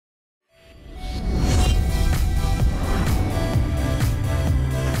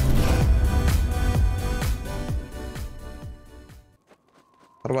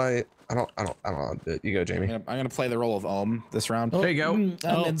What do I don't know. You go, Jamie. I'm gonna play the role of Ohm this round. There you go.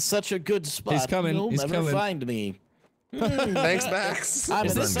 I'm in such a good spot. He's coming. You'll He's never coming. find me. Thanks, Max. I'm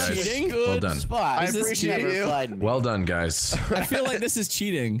Well in done, such guys. a good Well done. spot. I Is this appreciate never you. find me? Well done, guys. I feel like this is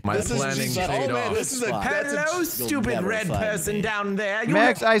cheating. My This is planning just- paid oh, man, off. this is a- that's a- Hello, You'll stupid never red find person me. down there.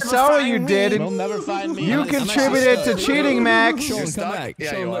 Max, I saw what you did. You'll never find me. You on this contributed to episode. cheating, Max. Sean, You're come stuck? back.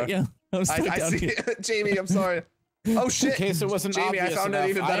 Yeah, Sean, you look, are. yeah. I'm stuck I down see. here. Jamie, I'm sorry. Oh shit. In case it wasn't Jamie, I obvious found an enough,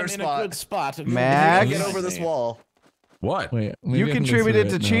 even better I'm spot. in a good spot. and you'll Max? never Get find over this me. wall. What? Wait, maybe You I can go contributed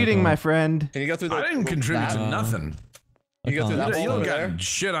through to it. cheating, No, my friend. Can you go through the? I didn't contribute to that? nothing. You go through that You hole over there. got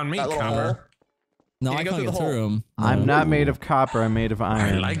shit on me, That little hole. Connor. No, Can I you go can't through get the hole? through him. I'm not made of copper. I'm made of I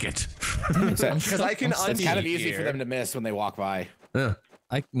iron. like it. Because I can It's undo kind of easy here. for them to miss when they walk by. Yeah.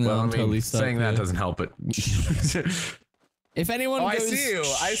 No, I'm I mean, totally stuck saying that here. doesn't help it. If anyone Oh, I goes, see you.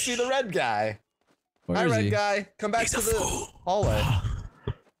 I see the red guy. Where Hi, is red he? guy. Come back to the hallway.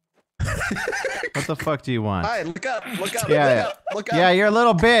 What the fuck do you want? Hi, look up. Look up. Yeah, look up. Look up. Yeah, you're a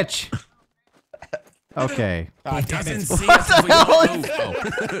little bitch. Okay. Ah, damn Doesn't it. see us if we don't move.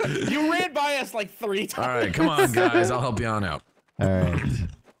 Oh. You ran by us like 3 times. All right, come on, guys. I'll help you on out. All right.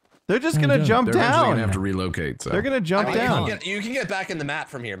 They're just How you gonna doing? jump They're eventually down. gonna have to relocate. So They're gonna I jump mean, down. you can get back in the map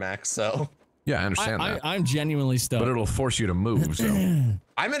from here, Max. So yeah, I understand that, I'm genuinely stuck. but it'll force you to move. So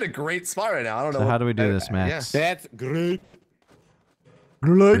I'm in a great spot right now. I don't know. So how do we do this, Max? That's great.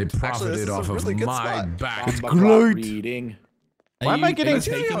 they this profited is a off really of good my spot. back. great. Reading. Why am I getting- That's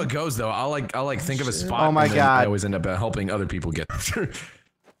usually how it goes, though. I'll like think of a spot. Oh my and then God. I always end up helping other people get.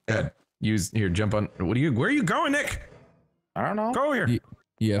 Yeah, jump on. Where are you going, Nick? I don't know. Go here.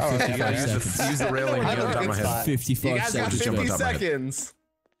 Yeah, Oh, 55 yeah, seconds. Use the railing. I Get on know, top of my good head. spot. 55 You guys got seconds. jump on 50 top of my head. seconds.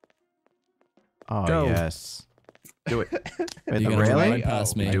 Oh Go. yes. Do it. Wait, You the gotta railing? run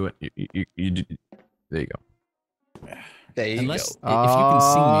past me. Do it. There you go. There you Unless go. if you can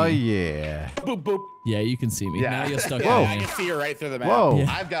Oh see me. yeah. Boop, boop. Yeah, you can see me. Yeah. Now you're stuck Whoa. I in can here. see you right through the map. Whoa.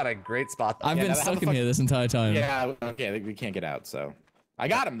 Yeah. I've got a great spot. Though. I've Yeah, been now how stuck the in fuck- here this entire time. Yeah, okay, we can't get out, so. I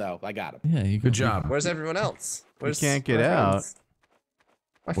got him, though. I got him. Yeah, you Good job. Where's everyone else? Where's can't get my out. friends?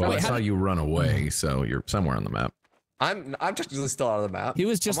 My Well, I friends. saw you run away, so you're somewhere on the map. I'm technically still out of the map. He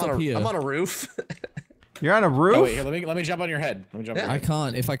was just I'm on up here. I'm on a roof. You're on a roof? Oh, wait, here, let me jump on your head. Let me jump. Yeah. on I your head.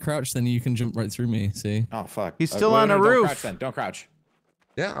 can't. If I crouch, then you can jump right through me. See? Oh fuck. He's still wait, on a don't roof. Crouch then. Don't crouch.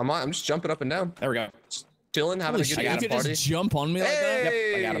 Yeah, I'm just jumping up and down, There we go. chilling, having Holy a good shit, you time could party. just jump on me like that?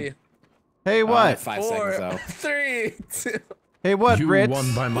 Hey, I got him. Hey, what? 5 4, seconds though. 3, 2. Hey, what, You Ritz?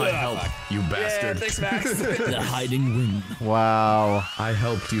 won by my help, you Yeah, bastard. thanks, Max. The hiding win. Wow. I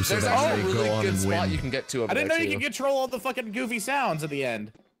helped you so There's that actually you a may really go on good and spot win. you can get to over I didn't know there, you too. could control all the fucking goofy sounds at the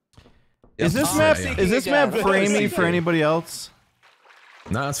end. Is this I'm map seeking is this again. map framey for anybody else?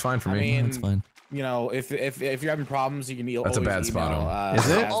 No, that's fine for I me. mean, That's fine. You know, if you're having problems, you can That's a always bad spot, email, Owen. Is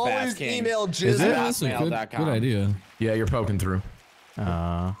it? Always email Is Jizz. it? That's a good hotmail.com. idea. Yeah, you're poking through.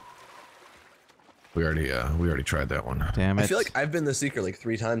 We We already tried that one. damn it. I feel like I've been the seeker like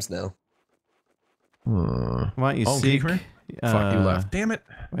 3 times now. Why don't you Oh, can you seek? come here? Fuck, you left. Damn it.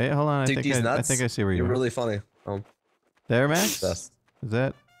 Wait, hold on. I Dig think these I nuts. think I see where you You're are. really funny. There, Max? Best. Is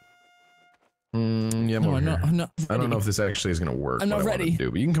that? Yeah, I'm No, over I'm here. not. I'm not. I don't know if this actually is gonna work. I'm not what I wanna ready.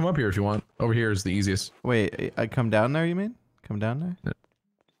 do, but you can come up here if you want. Over here is the easiest. Wait, I come down there, you mean? Come down there?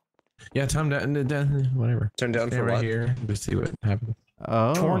 Yeah, time down, whatever. Turn down Stay for right what? here. Just see what happens.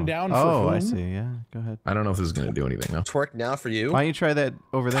 Oh. Torn down for Oh, I whom? see. Yeah, go ahead. I don't know if this is gonna do anything though. Twerk now for you. Why don't you try that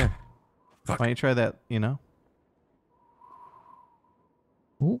over there? Fuck. Why don't you try that, you know?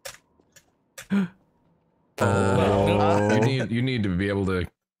 Oh. You need to be able to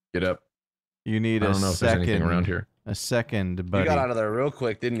get up. You need I a don't know if there's anything second. around here. A second, You buddy. got out of there real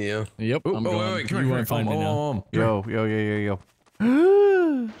quick, didn't you? Yep. Oh, I'm wait, gone. wait, come You here, won't find me now. Yo.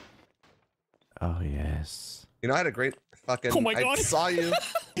 Oh, yes. You know, I had a great fucking. Oh my I God. saw you.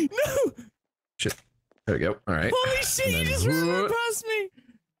 No! Shit. There we go. All right. Holy shit! And You then just ran whoop. right past me.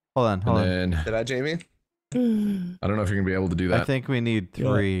 Hold on, hold on. And then Did I, Jamie? I don't know if you're gonna be able to do I that. think we need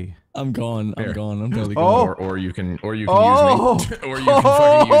 3. I'm gone. Here. I'm gone. I'm totally Oh. gone. Or you can use Oh! me. Or you can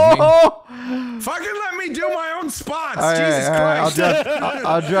fucking use me. Fucking let me do my own spots. All right, Jesus all right, Christ.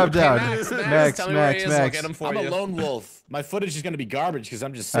 I'll drop down. Max, tell me where he is, I'll get him for I'm you. a lone wolf. My footage is gonna be garbage because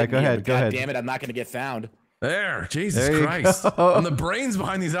I'm just All right, sitting go here. ahead, but go God ahead. damn it, I'm not gonna get found. There, Jesus There you Christ. go. I'm the brains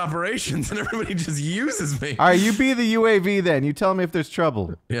behind these operations and everybody just uses me. All right, you be the UAV then. You tell me if there's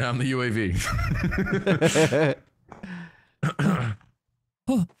trouble. Yeah, I'm the UAV.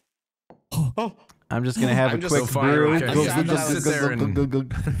 I'm just gonna have I'm a just quick so fine, brew. okay. I'm just sit there and-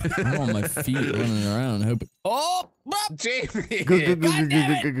 I'm on my feet running around. Hoping. Oh! Jamie. I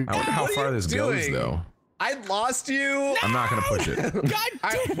wonder how What are far you this goes, doing? though. I lost you. I'm not gonna push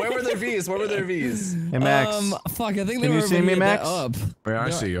it. Where were their V's? Where were their V's? Hey Max, Fuck, I think they Can were you see over me, here, Max? they're up. Yeah, I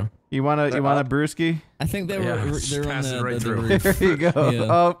see you. you want a brewski? I think they were. Yeah, They're on pass it right the through. roof. Here you go.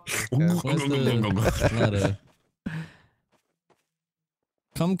 Yeah. Oh, Where's the ladder?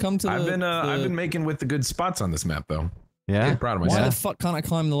 Come to the. I've been making with the good spots on this map though. yeah. I'm proud of Why myself. the fuck can't I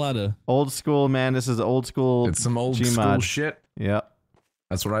climb the ladder? Old school, man. This is old school. It's some old Gmod. school shit. Yep.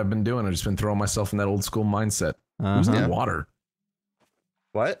 That's what I've been doing. I've just been throwing myself in that old school mindset. Who's in Uh-huh. the water?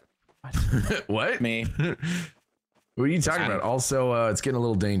 What? What? Me. What are you talking about? Also, it's getting a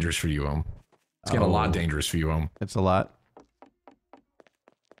little dangerous for you, Ohm. It's getting a lot dangerous for you, Ohm. It's a lot.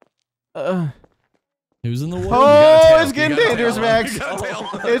 Who's in the water? Oh, it's You getting got a dangerous, tail. Max. You got a tail.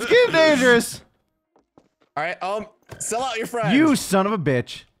 It's getting dangerous. All right. Sell out your friend. You son of a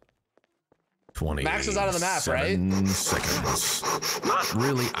bitch. 20. Max was out of the map, right? Seconds. Not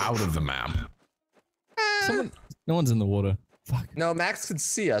really out of the map. No one's in the water. Fuck. No, Max could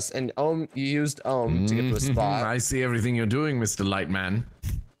see us, and you used to get to a spot. I see everything you're doing, Mr. Lightman.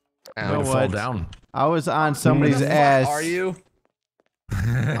 Ow. know Don't fall what? down. I was on Where somebody's the fuck ass. are you?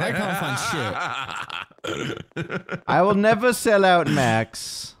 I can't find shit. I will never sell out,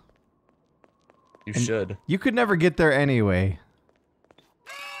 Max. You should. You could never get there anyway.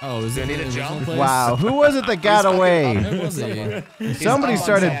 Oh, is Do I it need the to original jump? place? Wow, who was it that got away? Where was he? Somebody up on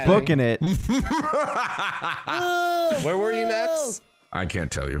started Saturn. booking it. Where were you, Max? I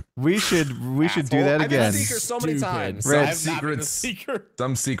can't tell you. We should do that I've been a again. seeker so many Stupid. times. Red I've not been a secrets. seeker.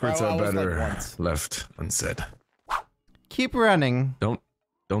 Some secrets I are was like better once. left unsaid. Keep running.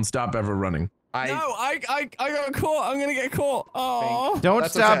 Don't stop ever running. No, I got caught. I'm gonna get caught. Oh. Don't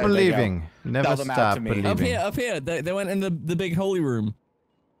That's stop okay. believing. Never Sell them out stop to me. believing. Up here. They went in the big holy room.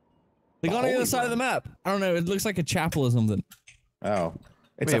 They got on the holy other side of the map. I don't know. It looks like a chapel or something. Oh.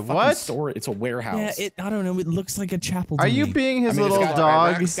 It's Wait, a fucking what? store. It's a warehouse. Yeah, I don't know. It looks like a chapel. To Are you me. being his I mean, little it's got-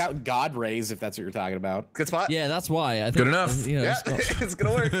 dog? It's got God rays, if that's what you're talking about. Good spot. Yeah, that's why. I think, Good enough. You know, Yeah, it's it's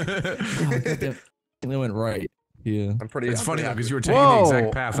gonna work. they went right. Yeah. I'm pretty. It's I'm funny pretty though happy. because you were taking the Whoa!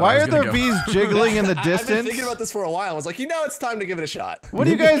 exact path. I Why was are gonna there go. bees jiggling in the I've been distance? thinking about this for a while. I was like, it's time to give it a shot. What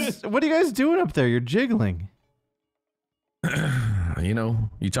are you guys doing up there? You're jiggling. You know,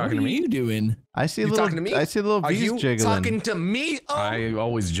 you talking What to are me? you doing? I see You little. talking to me? I see little Are bees you jiggling. talking to me? Oh. I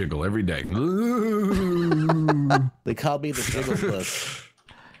always jiggle every day. They called me the Jigglepuss.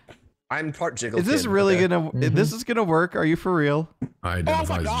 I'm part jiggle. Is this kid, really okay? gonna? This is gonna work? Are you for real? I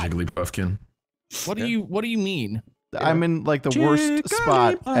identify as God. Jigglypuffkin. What do you mean? I'm in like the worst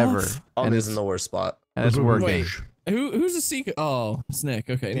spot ever, Oh, and this it's is in the worst spot. working. Wait. Who's the secret? Oh, it's Nick.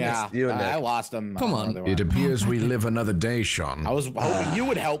 Okay. Yeah, you and Nick. I lost them. Come I don't on. know where It they were. appears we live another day, Sean. I was hoping you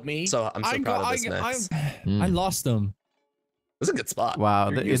would help me. So I'm so proud of this next. I lost them. This is a good spot. Wow,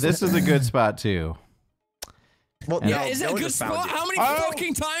 You're this useless. is a good spot too. Well, And- no, Yeah, is it no a one good just found spot? you. How many Oh.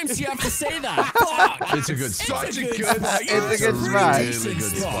 fucking times do you have to say that? Fuck. It's a good spot. It's a good spot. It's a good spot. Really good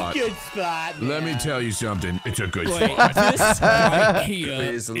spot. Good spot. Let me tell you something. It's a good Wait, spot. this right here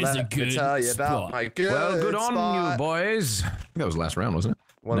Please is a let me good tell you about spot. my good Well, good on spot. you, boys. I think that was the last round, wasn't it?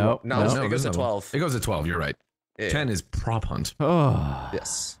 One No, more- no, no. it goes there's to another one. 12. It goes to 12. You're right. Yeah. 10 is prop hunt. Oh,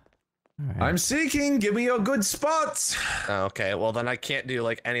 Yes. all right. I'm seeking. Give me your good spots. Okay, well then I can't do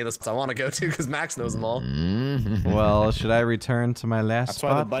like any of the spots I want to go to because Max knows them all. Well, should I return to my last That's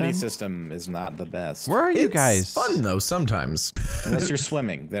spot? why the buddy then? system is not the best. Where are you It's guys? fun though sometimes. Unless you're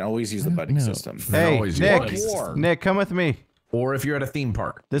swimming, then always use the buddy No. system. Hey, always Nick. use War. Nick, come with me. Or if you're at a theme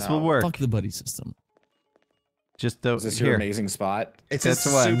park. This No. will work. Fuck the buddy system. Just the Is this your here. amazing spot? It's That's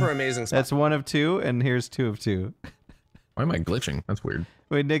a one. super amazing spot. That's 1 of 2, and here's 2 of 2. Why am I glitching? That's weird.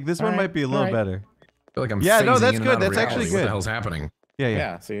 Wait, Nick, this one Alright, might be a little alright. better. I feel like I'm Yeah, no, phasing that's in and good. out of That's actually reality. What good. the hell's happening? Yeah, yeah.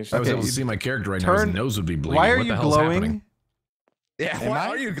 Yeah. See, If I was Okay, able to you see my character right now, turn- his nose would be bleeding. Why are what you the hell's glowing? happening? Yeah, Am why I?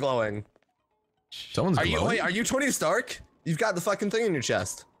 are you glowing? Someone's Are glowing. you? Wait, are you Tony Stark? You've got the fucking thing in your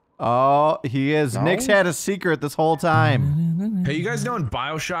chest. Oh, he is. No? Nick's had a secret this whole time. Hey, you guys know in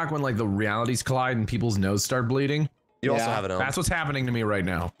Bioshock when like the realities collide and people's nose start bleeding? You also Yeah. have it on. That's what's happening to me right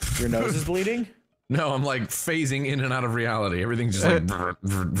now. Your nose is bleeding? No, I'm like phasing in and out of reality. Everything's just like. I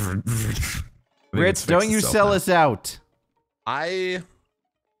think Rich, it's don't fixed you itself sell now. us out. I.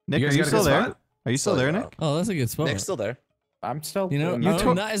 Nick, You are guys you got a still good there? spot? Are you still there, Nick? Oh, that's a good spot. Nick's still there. I'm still. You know, doing You it.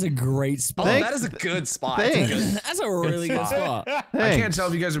 took- that is a great Oh, spot. Thank- that is a good spot. Thanks. It's a good- That's a really good spot. I Thanks. can't tell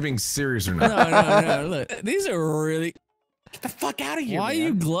if you guys are being serious or No, not. no. Look, these are really. Get the fuck out of here. Why are man.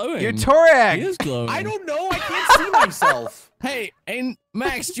 you glowing? You're He Torag. is glowing. I don't know. I can't see myself. Hey, and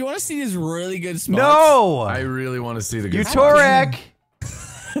Max, do you want to see these really good spots? No. I really want to see the You good spots. Torag.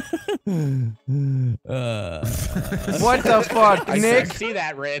 What the fuck, I Nick? see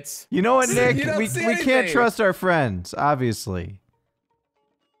that, Ritz. You know what, Nick? You don't We see can't anything. trust our friends, obviously.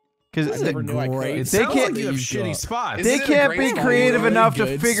 Because I never knew I could. It They sounds can't- like you have You've shitty got- spots. they Isn't it a can't great be spot? creative Really enough to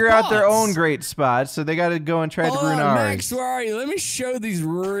good figure out their spots. own great spots, so they got to go and try to Hold ruin on, ours. Max, where are you? Let me show these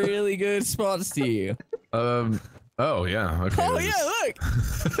really good spots to you. Oh yeah. Okay. Oh yeah,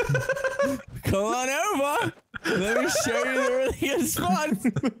 look. Come on over. Let me show you the really good spots.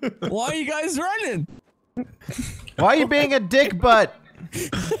 Why are you guys running? Why are you being a dick butt?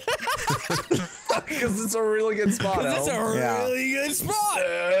 Because it's a really good spot. That's a Al. really good spot.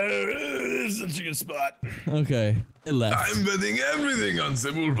 Such a good spot. Okay, it left. I'm betting everything on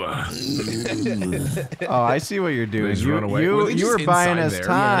Sebulba. Oh, I see what you're doing. Please run away. You, Were they you were just buying inside us there?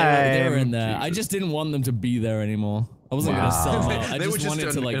 time. They were in there. I just didn't want them to be there anymore. I wasn't gonna sell them out. I They were just just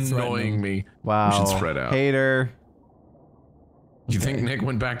wanted to like threaten annoying them. me. Wow. We should spread out. Hater. Do you think Nick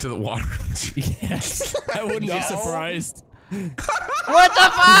went back to the water? Yes, I wouldn't be surprised. What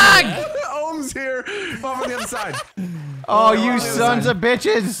the fuck? Ohm's here. Off on the other side. Oh, you sons of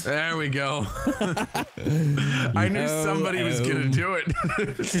bitches. There we go. I knew somebody was gonna do it.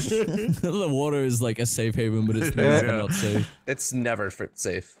 The water is like a safe haven, but it's never Yeah. not safe. It's never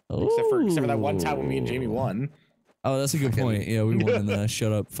safe. Except for that one time when me and Jamie won. Oh, that's a good point. Yeah, we won in there.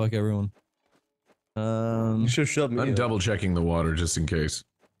 Shut up. Fuck everyone. You should shove me. I'm double checking the water just in case.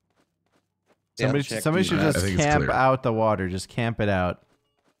 Somebody, check somebody the- should I just think it's camp clear. out the water. Just camp it out.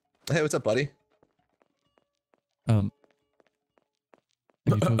 Hey, what's up, buddy? Are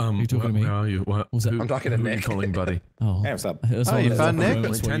you talking to me? How are you? What? Was that- Who- I'm talking to who are you Nick. calling buddy? Oh, Hey, what's up? that's Oh, one you of found those Nick?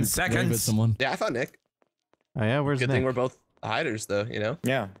 moments Only where 10 you seconds. wave at someone. Yeah, I found Nick. Oh yeah, where's Good Nick? thing we're both hiders, though. You know.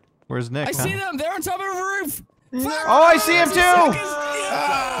 Yeah. Where's Nick? I see them. They're on top of a roof. Oh, I see him too.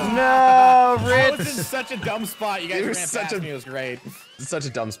 No, I was Ritz. in such a dumb spot. You guys You were ran such past a- me. It was great. It's such a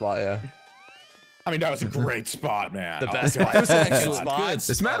dumb spot. Yeah. I mean, that was a great spot, man. The Oh, best God. spot. It was an excellent Good. spot.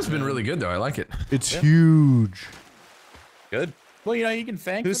 This map's been really good though. I like it. It's huge. Good. Well, you know, you can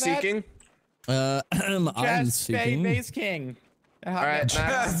thank Who's for that. seeking? I'm Just seeking. Maze King. All right,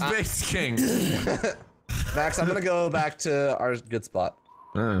 Max. Space King. Max, I'm gonna go back to our good spot.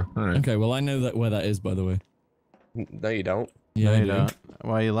 All right. Okay, well I know that where that is, by the way. No, you don't. Yeah, No, I you do. don't.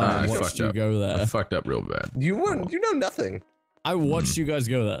 Why are you I lying? watched fucked you up. go I there. fucked up real bad. You weren't. You know nothing. I watched you guys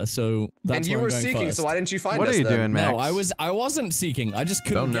go there, so that's And you where were I'm going seeking, first. so why didn't you find What us are you then? doing, Max? No, I wasn't seeking. I just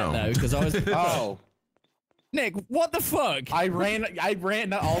couldn't Don't get know. there because I was. Oh, Nick, what the fuck? I ran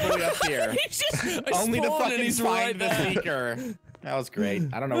all the way up here. He's just I Only to spawned and fucking he's find right the there. seeker. That was great.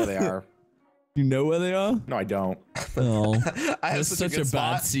 I don't know where they are. You know where they are? No, I don't. Oh, I have that's such good a bad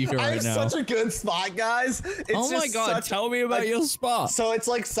spot. seeker I right have now. such a good spot, guys. It's Oh my just god, such- tell me about like- your spot. So it's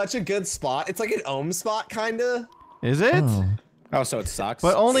like such a good spot. It's like an ohm spot, kinda. Is it? Oh. Oh, so it sucks.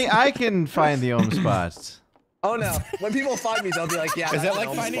 But only I can find the ohm spots. Oh no! When people find me, they'll be like, "Yeah." is that's that an like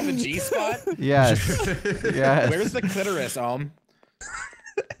ohm finding spot. the G spot? Yes. Yes. Where's the clitoris,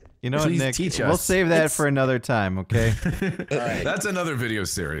 You know what, Please Nick? teach We'll us. save that for another time, okay? All right. That's another video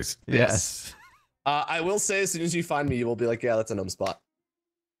series. Yes. I will say, as soon as you find me, you will be like, "Yeah, that's an ohm spot."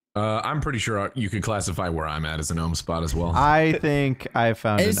 I'm pretty sure you could classify where I'm at as an ohm spot as well. I think I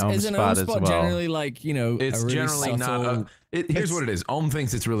found Is an ohm an ohm spot as spot well. generally like, you know, It's a really generally subtle... not. Here's what it is. Ohm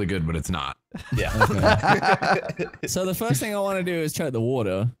thinks it's really good, but it's not. Yeah. So the first thing I want to do is check the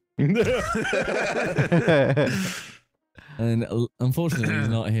water. And unfortunately, he's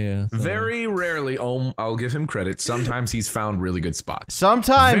not here. so- Very rarely, Ohm. I'll give him credit. Sometimes he's found really good spots.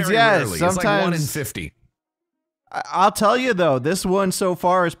 Sometimes, Very yes. rarely. Sometimes. It's like 1 in 50. I'll tell you though, this one so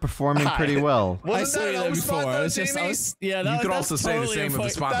far is performing pretty well. I Wasn't saw that you an there ohm before. spot, I though, was just, I Jamie? was, yeah, that, You could that's also say the totally same a of the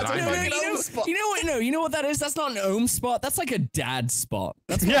fuck- spot that that's I a No, made. fucking you ohm know, spot. you know what? No, you know what that is? That's not an ohm spot. That's like a dad spot.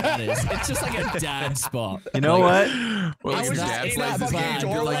 That's what that is. It's just like a dad spot. You know what? Well, I your was just dad's in like, that this fucking game,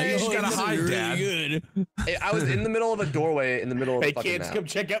 you're like, doorway. you just gotta this is hide, really Dad. good. I was in the middle of a doorway in the middle of Hey the fucking kids, map. come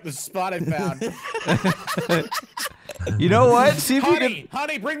check out the spot I found. You know what? See if you can.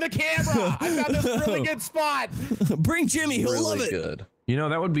 honey, bring the camera. I found this really good spot. Bring Jimmy. He'll Really love it. good. You know,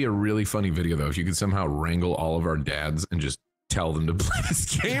 that would be a really funny video, though, if you could somehow wrangle all of our dads and just tell them to play this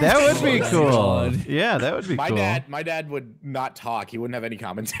game. That would be Oh my cool. God. Yeah, that would be My cool. dad would not talk. He wouldn't have any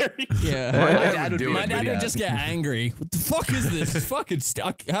commentary. Yeah. My dad dad would would do be- My it, dad but would yeah. just get angry. What the fuck is this? It's fucking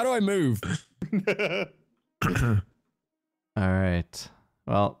stuck. How do I move? All right.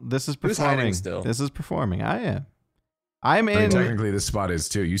 Well, this is Who's hiding performing. still? This is performing. I am. I'm I mean, in. technically, this spot is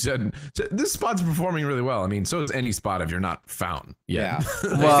too. You said this spot's performing really well. I mean, so is any spot if you're not found yet.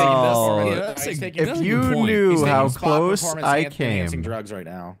 Yeah. Well, Yeah, that's a- He's taking- that's if a you good point. knew He's taking how spot close performance I enhancing came, drugs right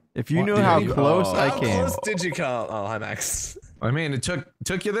now. if you knew Did how you? close Oh. I How came, close did you come? Oh, hi, Max. I mean, it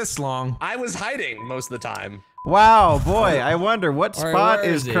took you this long. I was hiding most of the time. Wow, boy, I wonder what All right, spot where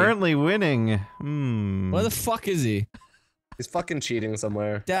is is he? currently winning. Where the fuck is he? He's fucking cheating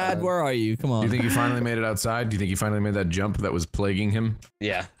somewhere. Dad, where are you? Come Do on. you think he finally made it outside? Do you think he finally made that jump that was plaguing him?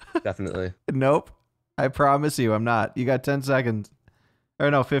 Yeah, definitely. Nope. I promise you, I'm not. You got 10 seconds. Or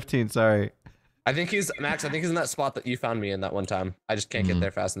no, 15, sorry. I think he's Max. I think he's in that spot that you found me in that one time. I just can't get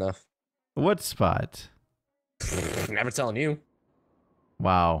there fast enough. What spot? Never telling you.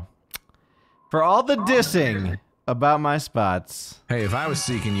 Wow. For all the dissing about my spots. Hey, if I was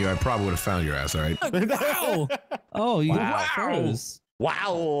seeking you, I probably would have found your ass, all right? Ow! Oh, you Wow. froze.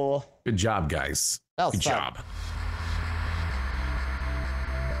 Wow. Good job, guys. That was Good fun. job.